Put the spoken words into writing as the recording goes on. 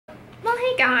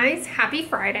Hey guys, happy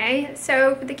Friday.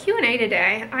 So for the Q&A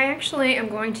today, I actually am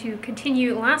going to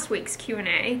continue last week's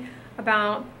Q&A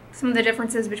about some of the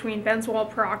differences between benzoyl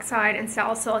peroxide and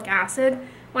salicylic acid.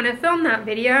 When I filmed that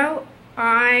video,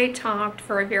 I talked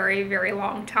for a very, very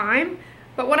long time,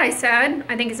 but what I said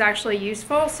I think is actually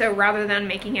useful, so rather than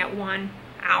making it 1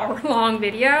 hour long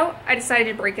video, I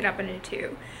decided to break it up into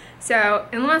 2. So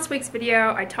in last week's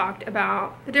video, I talked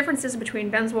about the differences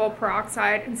between benzoyl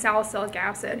peroxide and salicylic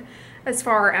acid as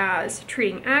far as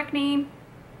treating acne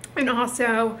and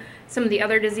also some of the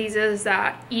other diseases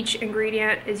that each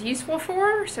ingredient is useful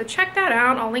for. So check that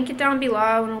out. I'll link it down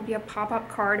below and it'll be a pop-up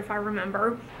card if I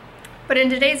remember. But in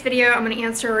today's video, I'm going to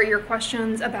answer your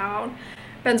questions about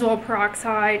benzoyl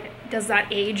peroxide. Does that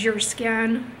age your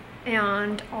skin?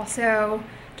 And also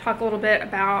talk a little bit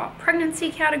about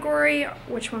pregnancy category,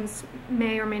 which ones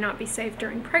may or may not be safe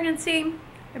during pregnancy,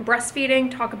 and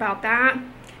breastfeeding, talk about that.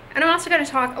 And I'm also going to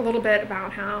talk a little bit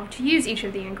about how to use each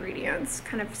of the ingredients,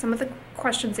 kind of some of the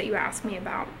questions that you asked me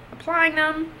about applying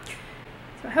them.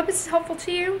 So I hope this is helpful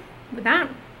to you. With that,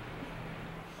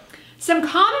 some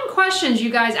common questions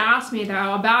you guys asked me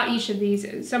though about each of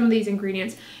these, some of these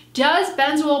ingredients. Does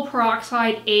benzoyl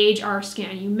peroxide age our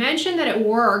skin? You mentioned that it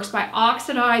works by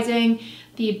oxidizing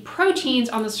the proteins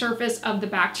on the surface of the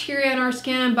bacteria in our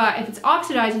skin, but if it's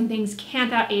oxidizing things, can't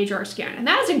that age our skin? And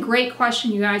that is a great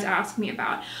question you guys asked me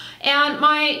about. And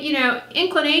my,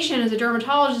 inclination as a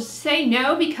dermatologist is to say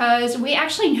no, because we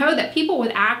actually know that people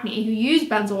with acne who use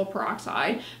benzoyl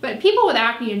peroxide, but people with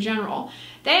acne in general,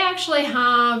 they actually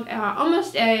have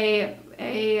almost a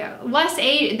less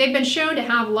age. They've been shown to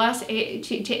have less age,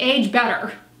 to age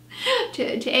better,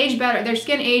 to age better. Their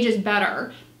skin ages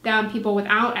better than people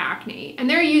without acne, and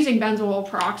they're using benzoyl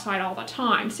peroxide all the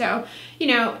time. So,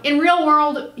 in real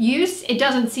world use, it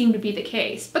doesn't seem to be the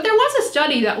case. But there was a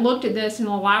study that looked at this in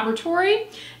a laboratory,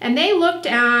 and they looked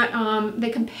at,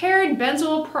 they compared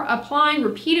applying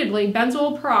repeatedly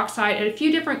benzoyl peroxide at a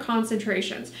few different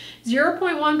concentrations,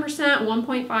 0.1%,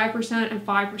 1.5%, and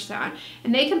 5%.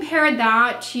 And they compared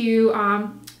that to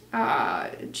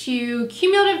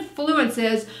cumulative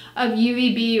fluences of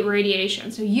UVB radiation.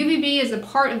 So UVB is a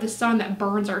part of the sun that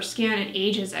burns our skin and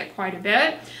ages it quite a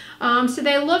bit. So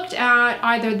they looked at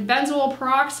either the benzoyl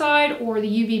peroxide or the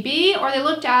UVB, or they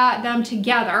looked at them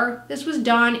together. This was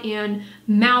done in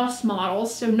mouse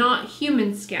models, so not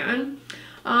human skin.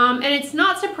 And it's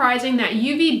not surprising that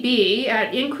UVB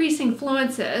at increasing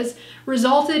fluences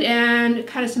resulted in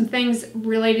kind of some things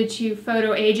related to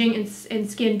photoaging and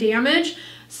skin damage,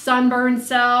 sunburn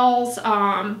cells,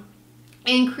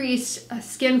 increased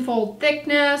skin fold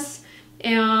thickness,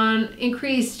 and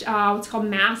increased what's called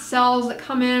mast cells that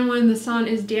come in when the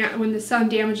sun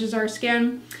damages our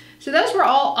skin. So those were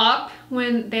all up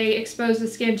when they exposed the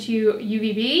skin to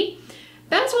UVB.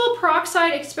 Benzoyl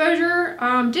peroxide exposure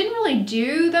didn't really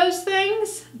do those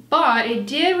things, but it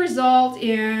did result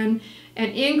in an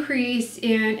increase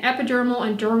in epidermal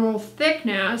and dermal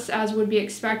thickness, as would be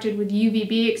expected with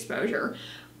UVB exposure,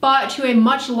 but to a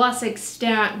much less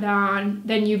extent than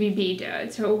UVB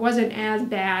did. So it wasn't as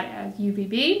bad as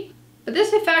UVB. But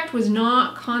this effect was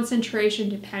not concentration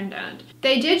dependent.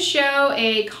 They did show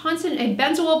a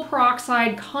benzoyl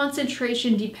peroxide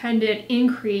concentration dependent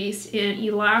increase in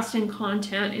elastin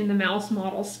content in the mouse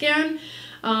model skin.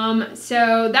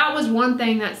 So that was one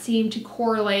thing that seemed to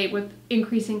correlate with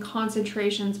increasing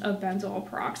concentrations of benzoyl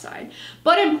peroxide.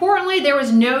 But importantly, there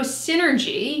was no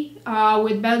synergy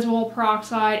with benzoyl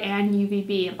peroxide and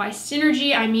UVB. And by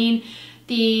synergy, I mean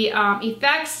the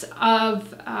effects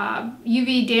of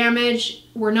UV damage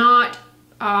were not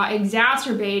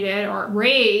exacerbated or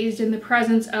raised in the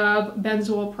presence of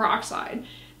benzoyl peroxide.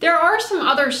 There are some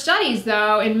other studies,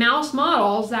 though, in mouse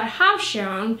models that have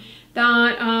shown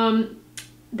that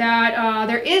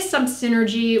there is some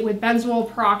synergy with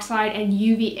benzoyl peroxide and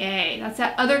UVA. That's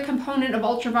that other component of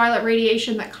ultraviolet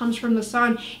radiation that comes from the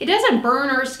sun. It doesn't burn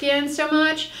our skin so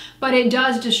much, but it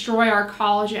does destroy our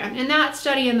collagen. And that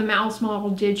study in the mouse model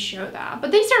did show that.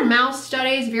 But these are mouse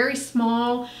studies, very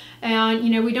small, and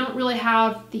we don't really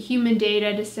have the human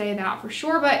data to say that for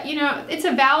sure, but it's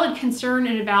a valid concern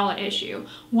and a valid issue.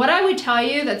 What I would tell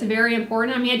you that's very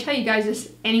important, I tell you guys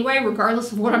this anyway,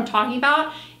 regardless of what I'm talking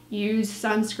about, use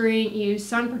sunscreen, use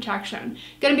sun protection.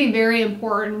 Going to be very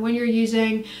important when you're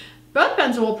using both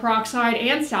benzoyl peroxide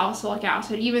and salicylic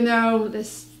acid, even though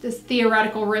this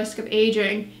theoretical risk of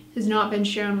aging has not been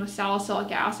shown with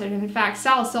salicylic acid. And in fact,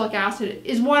 salicylic acid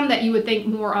is one that you would think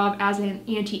more of as an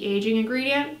anti-aging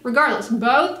ingredient. Regardless,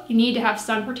 both you need to have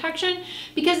sun protection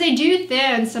because they do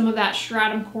thin some of that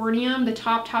stratum corneum, the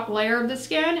top layer of the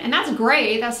skin, and that's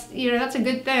great. That's, you know, that's a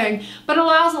good thing, but it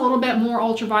allows a little bit more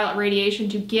ultraviolet radiation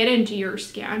to get into your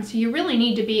skin. So you really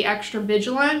need to be extra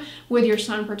vigilant with your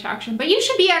sun protection, but you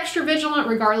should be extra vigilant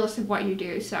regardless of what you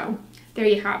do. So there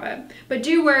you have it. But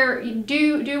do wear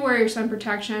your sun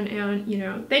protection, and you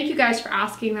know, thank you guys for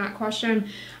asking that question.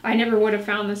 I never would have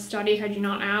found this study had you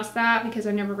not asked that, because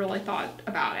I never really thought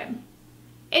about it.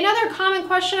 Another common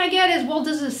question I get is, well,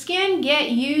 does the skin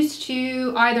get used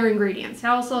to either ingredient,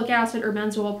 salicylic acid or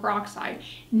benzoyl peroxide?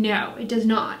 No, it does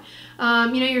not.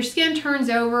 You know, your skin turns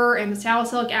over and the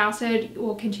salicylic acid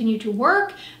will continue to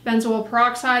work. Benzoyl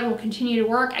peroxide will continue to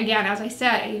work. Again, as I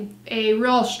said, a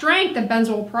real strength of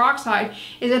benzoyl peroxide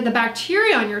is that the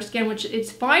bacteria on your skin, which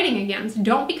it's fighting against,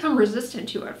 don't become resistant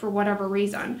to it for whatever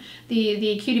reason,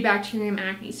 the Cutibacterium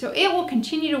acne. So it will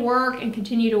continue to work and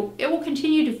it will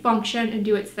continue to function and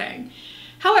do its thing.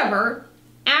 However,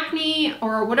 acne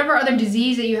or whatever other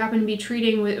disease that you happen to be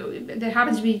treating with, that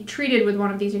happens to be treated with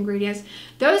one of these ingredients,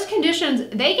 those conditions,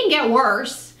 they can get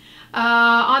worse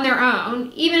on their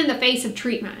own, even in the face of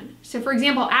treatment. So for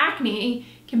example, acne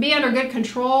can be under good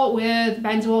control with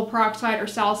benzoyl peroxide or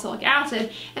salicylic acid,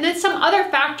 and then some other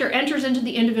factor enters into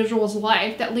the individual's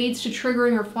life that leads to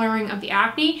triggering or flaring of the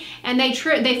acne, and they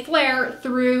flare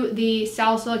through the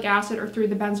salicylic acid or through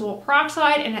the benzoyl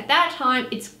peroxide, and at that time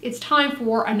it's time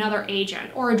for another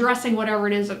agent or addressing whatever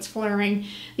it is that's flaring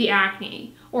the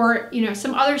acne. Or, you know,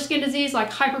 some other skin disease like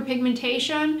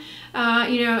hyperpigmentation,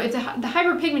 you know, the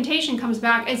hyperpigmentation comes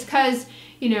back, it's because,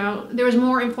 you know, there was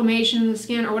more inflammation in the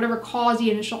skin or whatever caused the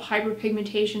initial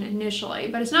hyperpigmentation initially,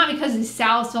 but it's not because the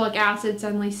salicylic acid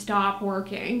suddenly stopped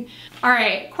working. All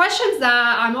right, questions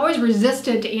that I'm always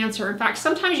resistant to answer. In fact,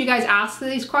 sometimes you guys ask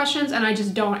these questions and I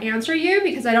just don't answer you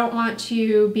because I don't want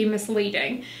to be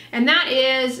misleading. And that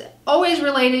is always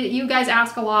related, you guys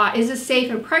ask a lot, is this safe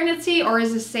in pregnancy or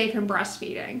is this safe in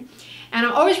breastfeeding? And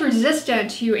I'm always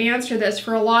resistant to answer this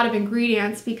for a lot of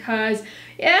ingredients because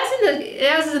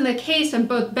as in the case of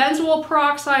both benzoyl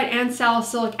peroxide and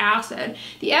salicylic acid,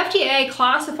 the FDA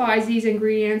classifies these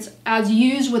ingredients as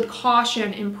used with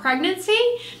caution in pregnancy.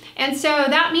 And so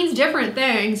that means different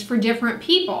things for different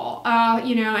people,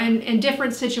 you know, in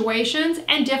different situations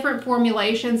and different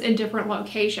formulations in different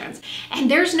locations.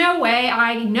 And there's no way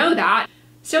I know that.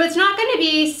 So it's not going to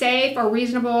be safe or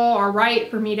reasonable or right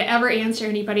for me to ever answer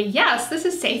anybody, yes, this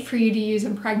is safe for you to use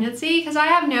in pregnancy, because I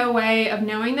have no way of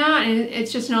knowing that, and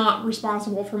it's just not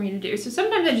responsible for me to do. So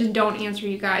sometimes I just don't answer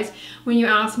you guys when you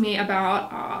ask me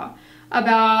about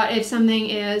if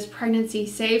something is pregnancy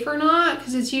safe or not,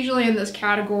 because it's usually in this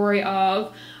category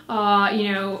of,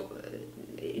 you know,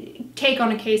 take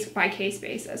on a case-by-case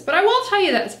basis. But I will tell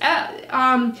you this,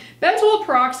 benzoyl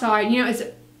peroxide, you know, is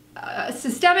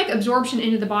systemic absorption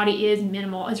into the body is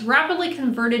minimal. It's rapidly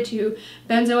converted to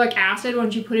benzoic acid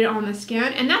once you put it on the skin,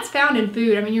 and that's found in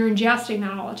food. I mean, you're ingesting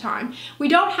that all the time. We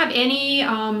don't have any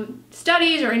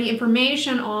studies or any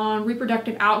information on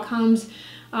reproductive outcomes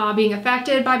being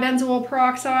affected by benzoyl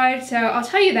peroxide, so I'll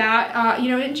tell you that. You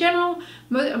know, in general,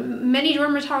 many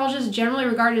dermatologists generally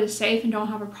regard it as safe and don't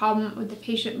have a problem with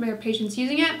their patients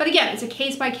using it. But again, it's a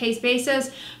case-by-case basis,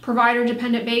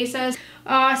 provider-dependent basis.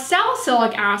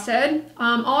 Salicylic acid,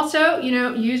 also, you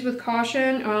know, used with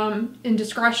caution and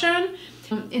discretion.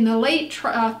 In the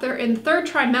in the third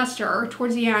trimester,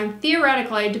 towards the end,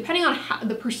 theoretically, depending on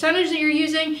the percentage that you're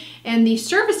using and the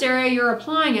surface area you're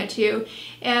applying it to,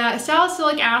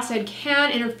 salicylic acid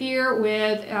can interfere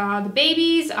with the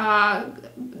baby's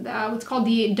what's called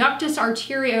the ductus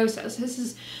arteriosus. This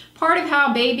is part of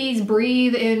how babies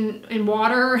breathe in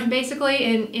water, basically,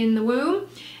 in the womb.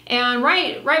 And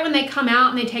right when they come out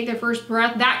and they take their first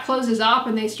breath, that closes up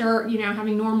and they start, you know,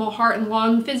 having normal heart and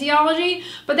lung physiology.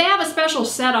 But they have a special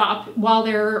setup while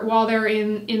they're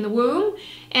in the womb,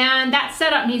 and that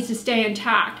setup needs to stay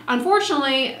intact.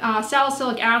 Unfortunately,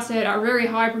 salicylic acid at very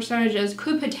high percentages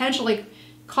could potentially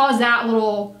cause that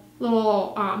little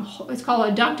it's called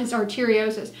a ductus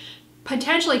arteriosus.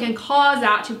 Potentially can cause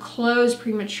that to close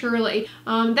prematurely.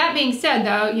 That being said,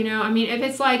 though, you know, I mean, if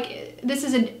it's like, this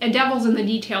is a devil's in the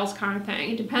details kind of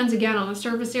thing. It depends, again, on the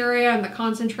surface area and the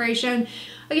concentration.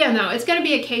 Again, though, it's going to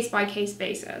be a case-by-case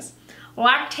basis.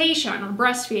 Lactation or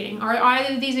breastfeeding. Are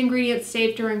either of these ingredients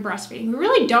safe during breastfeeding? We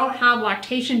really don't have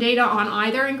lactation data on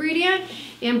either ingredient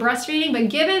in breastfeeding, but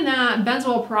given that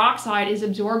benzoyl peroxide is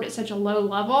absorbed at such a low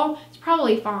level, it's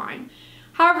probably fine.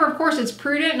 However, of course, it's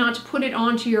prudent not to put it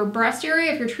onto your breast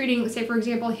area. If you're treating, say, for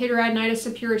example, hidradenitis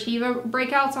suppurativa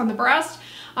breakouts on the breast,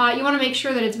 you want to make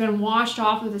sure that it's been washed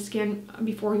off of the skin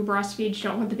before you breastfeed. You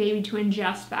don't want the baby to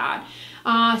ingest that.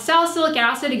 Salicylic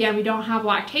acid, again, we don't have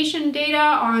lactation data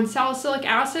on salicylic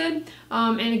acid.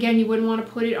 And again, you wouldn't want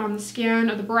to put it on the skin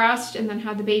of the breast and then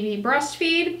have the baby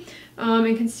breastfeed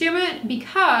and consume it,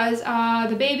 because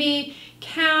the baby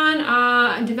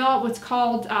can develop what's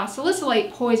called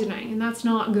salicylate poisoning, and that's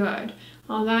not good.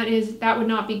 That would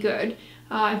not be good.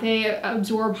 If they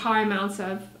absorb high amounts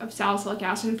of salicylic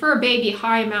acid. And for a baby,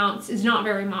 high amounts is not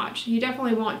very much. You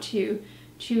definitely want to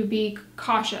be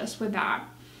cautious with that.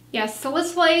 Yes,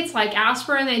 salicylates like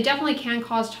aspirin, they definitely can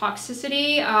cause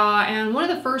toxicity, and one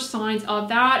of the first signs of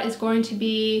that is going to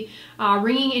be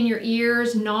ringing in your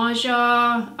ears,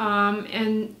 nausea,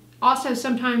 and also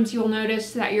sometimes you'll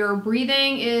notice that your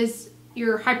breathing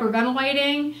you're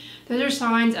hyperventilating. Those are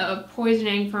signs of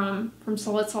poisoning from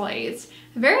salicylates.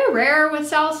 Very rare with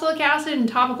salicylic acid in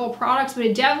topical products, but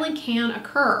it definitely can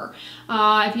occur.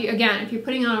 If you're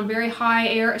putting on a very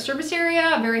high surface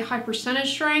area, a very high percentage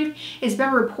strength, it's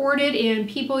been reported in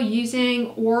people using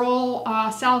oral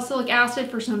salicylic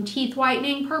acid for some teeth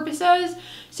whitening purposes.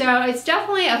 So it's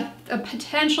definitely a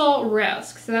potential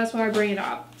risk. So that's why I bring it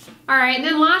up. All right, and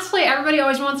then lastly, everybody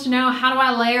always wants to know, how do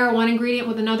I layer one ingredient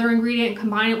with another ingredient and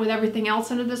combine it with everything else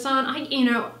under the sun?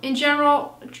 In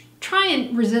general, try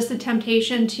and resist the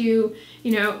temptation to,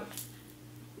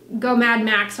 go Mad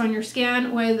Max on your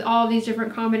skin with all these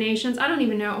different combinations. I don't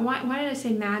even know. Why did I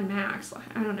say Mad Max?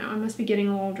 I don't know. I must be getting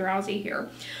a little drowsy here.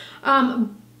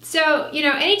 So,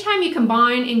 anytime you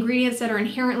combine ingredients that are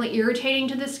inherently irritating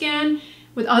to the skin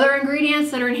with other ingredients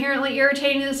that are inherently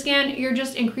irritating to the skin, you're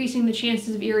just increasing the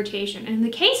chances of irritation. And in the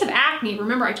case of acne,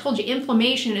 remember I told you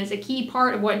inflammation is a key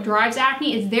part of what drives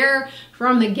acne. It's there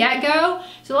from the get-go.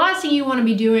 So the last thing you want to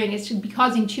be doing is to be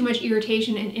causing too much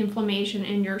irritation and inflammation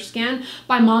in your skin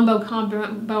by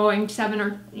comboing 7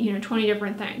 or 20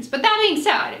 different things. But that being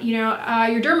said,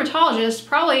 your dermatologist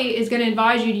probably is going to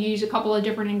advise you to use a couple of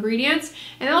different ingredients,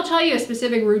 and they'll tell you a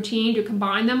specific routine to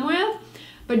combine them with.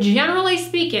 But generally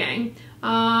speaking,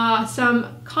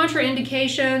 some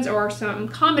contraindications or some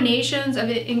combinations of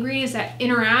ingredients that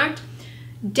interact.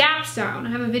 Dapsone, I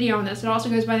have a video on this. It also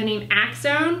goes by the name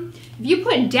Axone. If you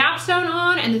put Dapsone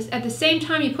on and at the same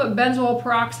time you put benzoyl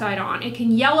peroxide on, it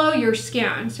can yellow your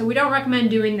skin. So we don't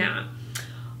recommend doing that.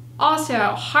 Also,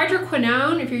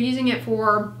 hydroquinone, if you're using it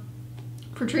for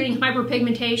treating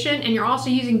hyperpigmentation and you're also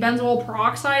using benzoyl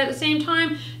peroxide at the same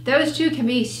time, those two can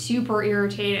be super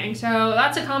irritating. So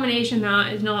that's a combination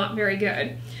that is not very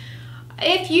good.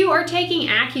 If you are taking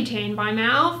Accutane by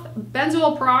mouth,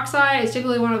 benzoyl peroxide is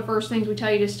typically one of the first things we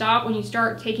tell you to stop when you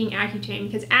start taking Accutane,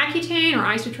 because Accutane, or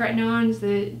isotretinoin, is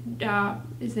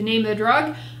the name of the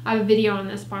drug. I have a video on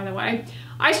this, by the way.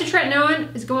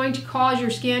 Isotretinoin is going to cause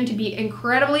your skin to be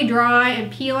incredibly dry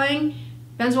and peeling.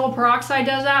 Benzoyl peroxide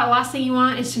does that. The last thing you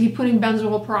want is to be putting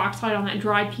benzoyl peroxide on that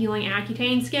dry, peeling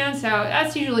Accutane skin. So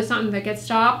that's usually something that gets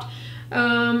stopped.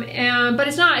 But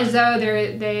it's not as though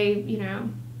they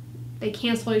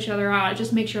cancel each other out. It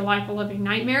just makes your life a living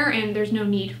nightmare, and there's no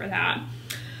need for that.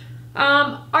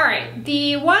 All right,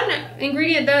 the one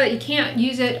ingredient though that you can't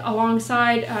use it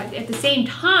alongside at the same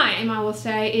time, I will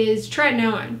say, is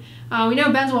tretinoin. We know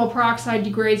benzoyl peroxide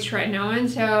degrades tretinoin,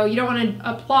 so you don't want to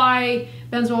apply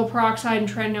benzoyl peroxide and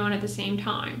tretinoin at the same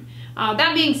time.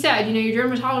 That being said, your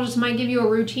dermatologist might give you a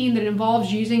routine that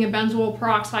involves using a benzoyl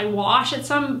peroxide wash at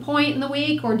some point in the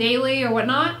week or daily or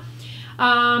whatnot.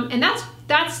 And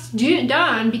that's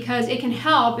done because it can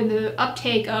help in the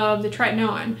uptake of the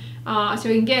tretinoin. So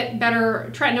it can get better,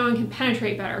 tretinoin can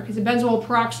penetrate better because the benzoyl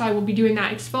peroxide will be doing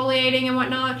that exfoliating and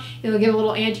whatnot. It'll give a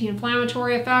little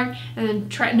anti-inflammatory effect, and then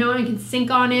tretinoin can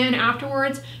sink on in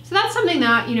afterwards. So that's something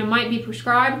that, might be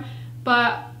prescribed,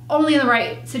 but only in the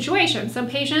right situation. Some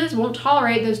patients won't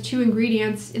tolerate those two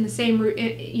ingredients in the same,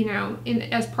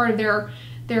 as part of their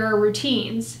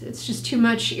routines. It's just too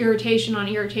much irritation on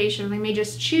irritation. They may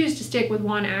just choose to stick with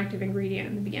one active ingredient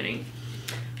in the beginning.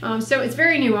 So it's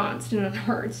very nuanced, in other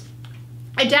words.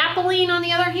 Adapalene, on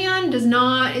the other hand,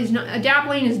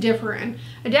 adapalene is Differin.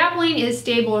 Adapalene is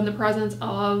stable in the presence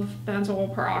of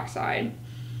benzoyl peroxide.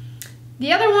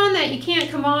 The other one that you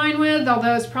can't combine with,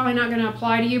 although it's probably not going to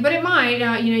apply to you, but it might,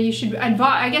 you should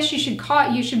advise, I guess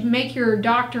you should make your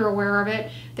doctor aware of it,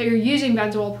 that you're using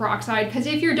benzoyl peroxide, because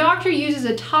if your doctor uses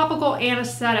a topical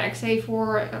anesthetic, say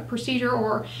for a procedure,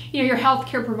 or your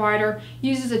healthcare provider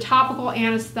uses a topical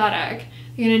anesthetic,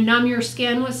 you're going to numb your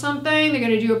skin with something, they're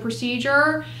going to do a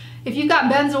procedure, if you've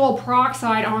got benzoyl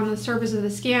peroxide on the surface of the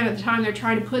skin at the time they're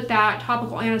trying to put that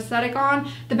topical anesthetic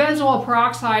on, the benzoyl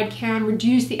peroxide can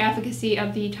reduce the efficacy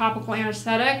of the topical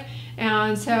anesthetic.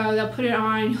 And so they'll put it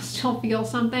on and you'll still feel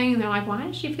something. And they're like, why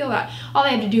did you feel that? All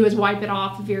they have to do is wipe it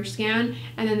off of your skin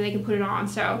and then they can put it on.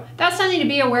 So that's something to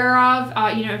be aware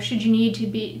of. You know, should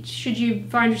you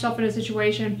find yourself in a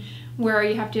situation where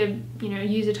you have to, you know,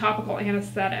 use a topical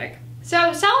anesthetic.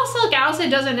 So salicylic acid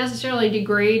doesn't necessarily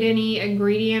degrade any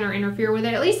ingredient or interfere with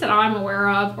it, at least that I'm aware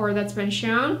of or that's been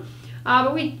shown.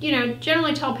 But we, you know,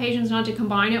 generally tell patients not to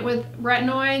combine it with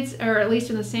retinoids, or at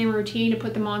least in the same routine, to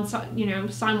put them on, you know,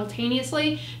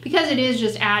 simultaneously, because it is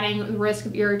just adding the risk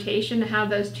of irritation to have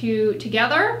those two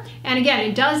together. And again,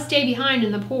 it does stay behind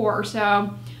in the pore,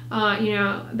 so you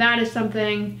know, that is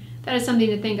something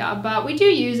to think of. But we do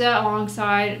use it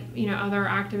alongside, you know, other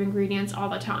active ingredients all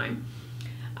the time.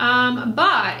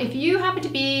 But if you happen to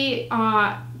be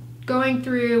going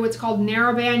through what's called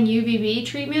narrowband UVB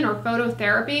treatment or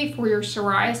phototherapy for your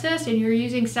psoriasis and you're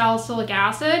using salicylic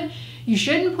acid, you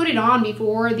shouldn't put it on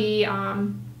before the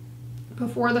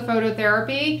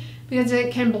phototherapy, because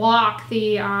it can block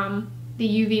the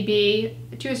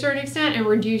UVB to a certain extent and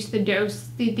reduce the dose,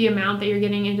 the amount that you're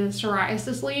getting into the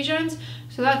psoriasis lesions.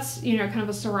 So that's, you know, kind of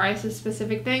a psoriasis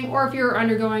specific thing. Or if you're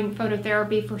undergoing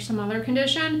phototherapy for some other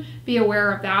condition, be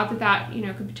aware of that, you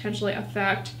know, could potentially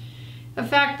affect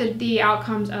the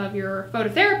outcomes of your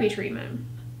phototherapy treatment.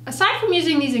 Aside from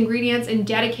using these ingredients in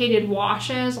dedicated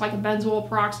washes, like a benzoyl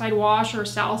peroxide wash or a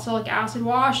salicylic acid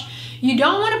wash, you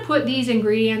don't want to put these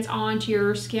ingredients onto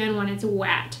your skin when it's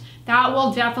wet. That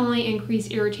will definitely increase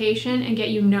irritation and get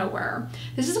you nowhere.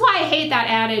 This is why I hate that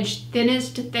adage,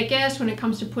 thinnest to thickest, when it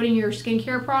comes to putting your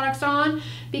skincare products on,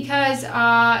 because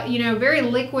you know, very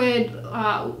liquidy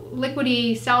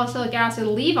salicylic acid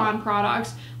leave-on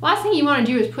products, last thing you want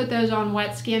to do is put those on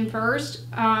wet skin first.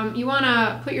 You want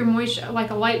to put your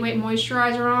like a lightweight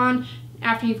moisturizer on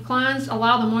after you've cleansed,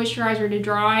 allow the moisturizer to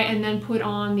dry, and then put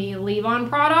on the leave-on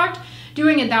product.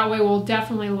 Doing it that way will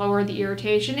definitely lower the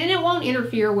irritation, and it won't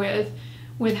interfere with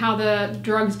how the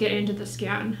drugs get into the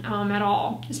skin at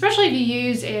all. Especially if you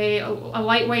use a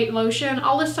lightweight lotion.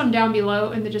 I'll list some down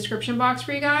below in the description box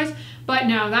for you guys, but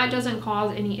no, that doesn't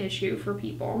cause any issue for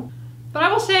people. But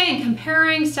I will say, in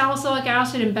comparing salicylic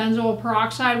acid and benzoyl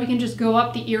peroxide, we can just go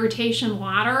up the irritation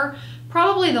ladder.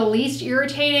 Probably the least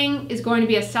irritating is going to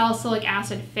be a salicylic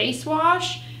acid face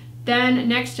wash. Then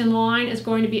next in line is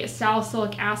going to be a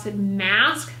salicylic acid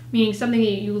mask, meaning something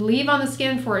that you leave on the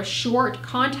skin for a short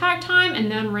contact time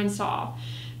and then rinse off.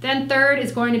 Then third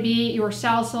is going to be your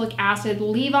salicylic acid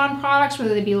leave-on products,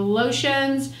 whether they be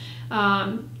lotions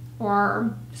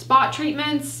or spot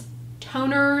treatments,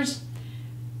 toners.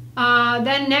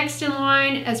 Then next in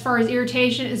line, as far as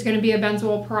irritation, is going to be a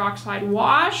benzoyl peroxide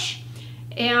wash.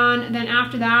 And then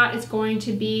after that, it's going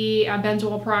to be a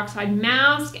benzoyl peroxide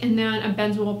mask, and then a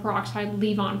benzoyl peroxide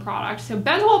leave-on product. So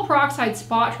benzoyl peroxide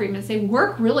spot treatments, they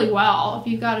work really well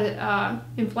if you've got an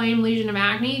inflamed lesion of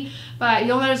acne, but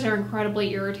you'll notice they're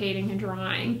incredibly irritating and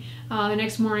drying. The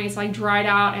next morning, it's like dried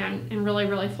out and really,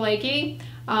 really flaky.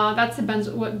 That's the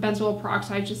benzoyl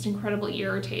peroxide, just incredibly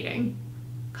irritating.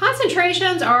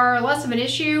 Concentrations are less of an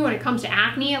issue when it comes to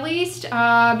acne, at least,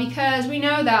 because we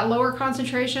know that lower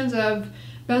concentrations of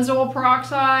benzoyl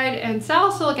peroxide and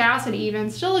salicylic acid even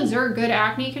still exert good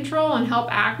acne control and help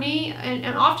acne, and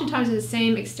oftentimes to the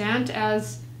same extent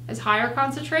as higher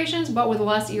concentrations, but with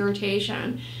less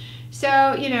irritation.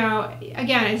 So, you know,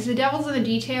 again, it's the devil's in the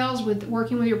details with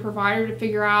working with your provider to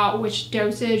figure out which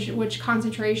dosage, which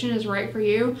concentration is right for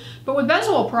you. But with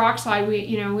benzoyl peroxide,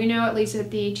 we know at least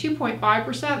that the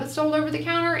 2.5% that's sold over the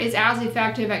counter is as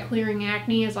effective at clearing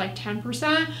acne as like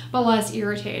 10%, but less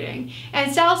irritating. And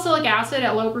salicylic acid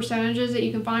at low percentages that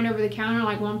you can find over the counter,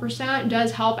 like 1%,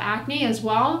 does help acne as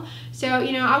well. So,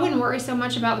 you know, I wouldn't worry so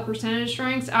much about the percentage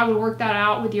strengths. I would work that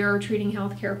out with your treating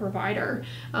healthcare provider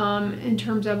in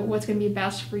terms of what's going to be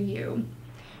best for you.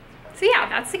 So yeah,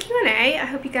 that's the Q&A. I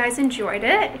hope you guys enjoyed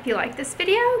it. If you like this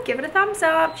video, give it a thumbs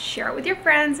up, share it with your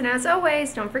friends, and as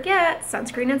always, don't forget,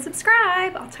 sunscreen and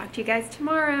subscribe. I'll talk to you guys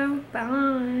tomorrow.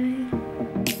 Bye.